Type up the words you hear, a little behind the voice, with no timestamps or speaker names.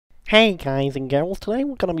Hey guys and girls, today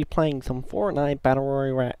we're gonna be playing some Fortnite Battle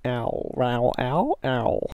Royale.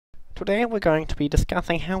 Today we're going to be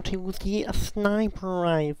discussing how to use the sniper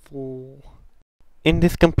rifle in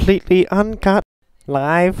this completely uncut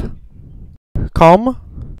live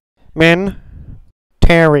commentary.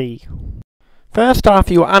 First off,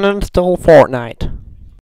 you uninstall Fortnite.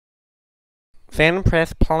 Then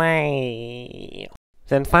press play.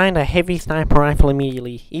 Then find a heavy sniper rifle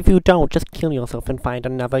immediately. If you don't, just kill yourself and find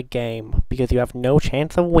another game, because you have no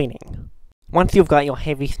chance of winning. Once you've got your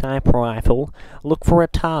heavy sniper rifle, look for a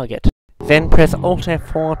target. Then press Alt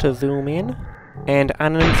F4 to zoom in, and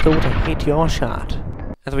uninstall to hit your shot.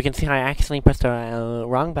 As we can see, I accidentally pressed the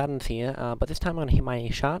wrong buttons here, but this time I'm gonna hit my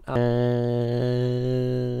shot.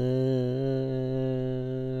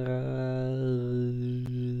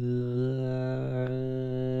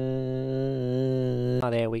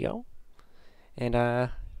 There we go. And,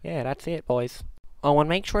 yeah, that's it, boys. Oh, and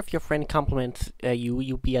make sure if your friend compliments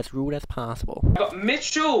you be as rude as possible. But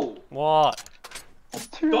Mitchell! What?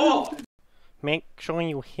 Stop! Make sure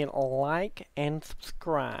you hit like and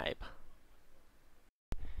subscribe.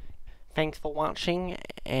 Thanks for watching,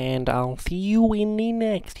 and I'll see you in the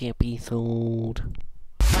next episode.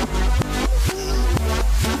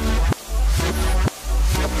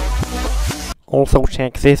 Also,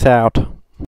 check this out.